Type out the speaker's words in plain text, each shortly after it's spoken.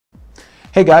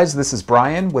Hey guys, this is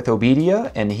Brian with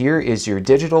Obedia, and here is your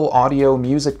digital audio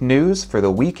music news for the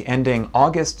week ending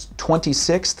August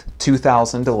 26th,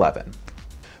 2011.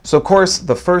 So of course,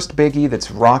 the first biggie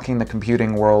that's rocking the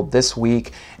computing world this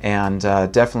week and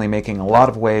definitely making a lot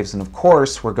of waves, and of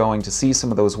course we're going to see some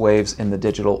of those waves in the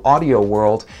digital audio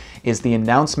world, is the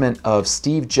announcement of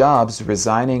Steve Jobs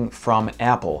resigning from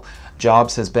Apple.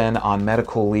 Jobs has been on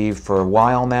medical leave for a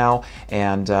while now,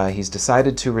 and he's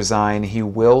decided to resign. He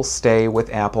will stay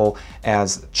with Apple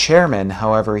as chairman.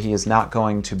 However, he is not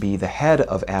going to be the head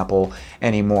of Apple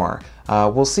anymore.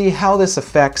 We'll see how this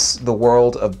affects the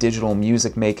world of digital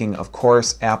music making. Of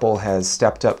course, Apple has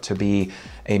stepped up to be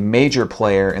a major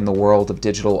player in the world of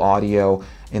digital audio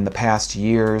in the past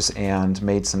years and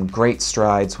made some great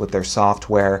strides with their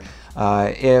software.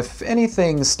 If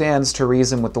anything stands to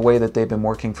reason with the way that they've been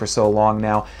working for so long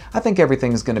now, I think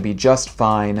everything's going to be just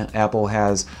fine. Apple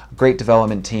has great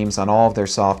development teams on all of their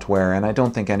software, and I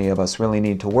don't think any of us really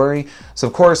need to worry. So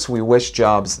of course we wish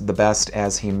Jobs the best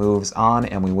as he moves on,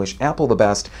 and we wish Apple the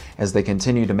best as they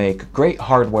continue to make great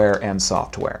hardware and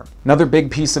software. Another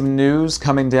big piece of news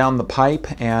coming down the pipe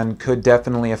and could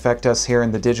definitely affect us here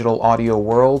in the digital audio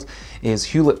world is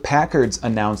Hewlett-Packard's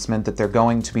announcement that they're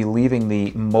going to be leaving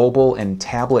the mobile and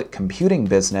tablet computing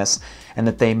business, and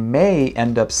that they may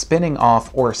end up spinning off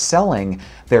or selling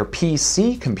their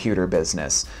PC computer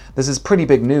business. This is pretty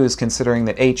big news considering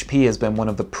that HP has been one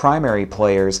of the primary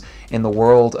players in the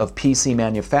world of PC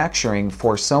manufacturing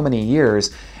for so many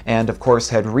years, and of course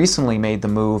had recently made the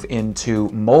move into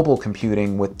mobile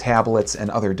computing with tablets and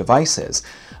other devices.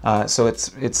 So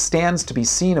it stands to be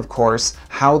seen, of course,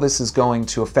 how this is going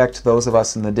to affect those of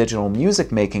us in the digital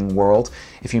music making world.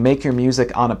 If you make your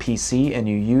music on a PC and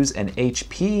you use an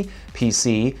HP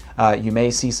PC, you may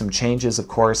see some changes, of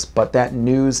course, but that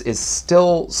news is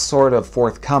still sort of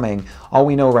forthcoming. All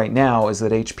we know right now is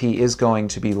that HP is going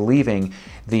to be leaving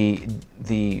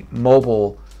the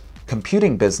mobile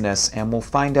computing business, and we'll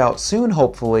find out soon,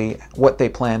 hopefully, what they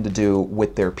plan to do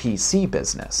with their PC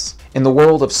business. In the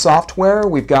world of software,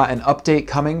 we've got an update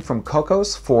coming from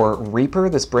Cocos for Reaper.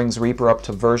 This brings Reaper up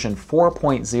to version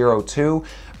 4.02,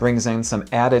 brings in some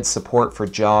added support for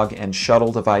jog and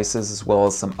shuttle devices, as well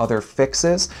as some other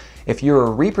fixes. If you're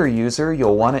a Reaper user,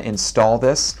 you'll want to install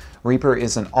this. Reaper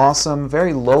is an awesome,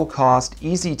 very low-cost,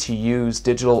 easy-to-use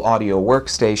digital audio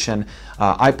workstation.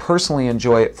 I personally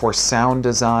enjoy it for sound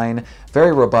design.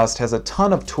 Very robust, has a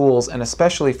ton of tools, and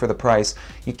especially for the price,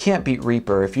 you can't beat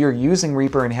Reaper. If you're using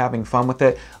Reaper and having fun with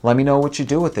it, let me know what you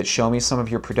do with it. Show me some of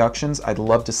your productions. I'd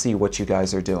love to see what you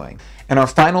guys are doing. And our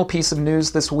final piece of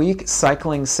news this week,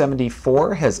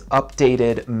 Cycling74 has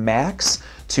updated Max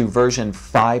to version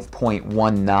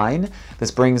 5.19.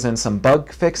 This brings in some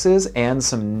bug fixes and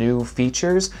some new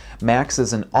features. Max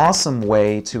is an awesome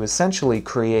way to essentially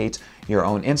create your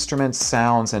own instruments,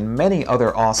 sounds, and many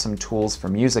other awesome tools for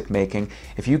music making.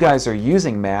 If you guys are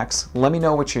using Max, let me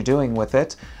know what you're doing with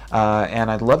it. And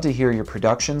I'd love to hear your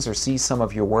productions or see some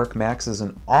of your work. Max is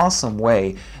an awesome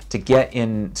way to get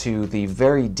into the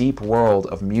very deep world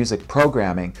of music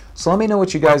programming. So let me know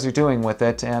what you guys are doing with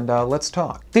it, and let's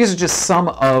talk. These are just some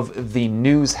of the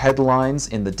news headlines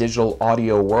in the digital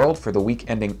audio world for the week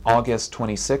ending August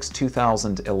 26,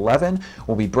 2011.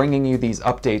 We'll be bringing you these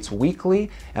updates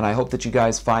weekly, and I hope that you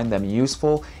guys find them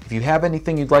useful. If you have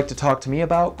anything you'd like to talk to me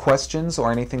about, questions,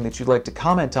 or anything that you'd like to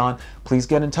comment on, please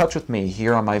get in touch with me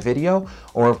here on my video,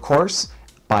 or of course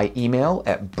by email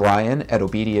at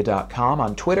brian@obedia.com,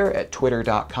 on Twitter at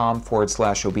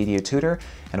twitter.com/ObediaTutor,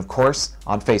 and of course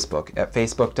on Facebook at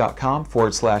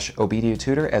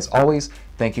facebook.com/ObediaTutor. As always,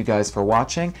 thank you guys for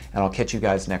watching, and I'll catch you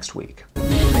guys next week.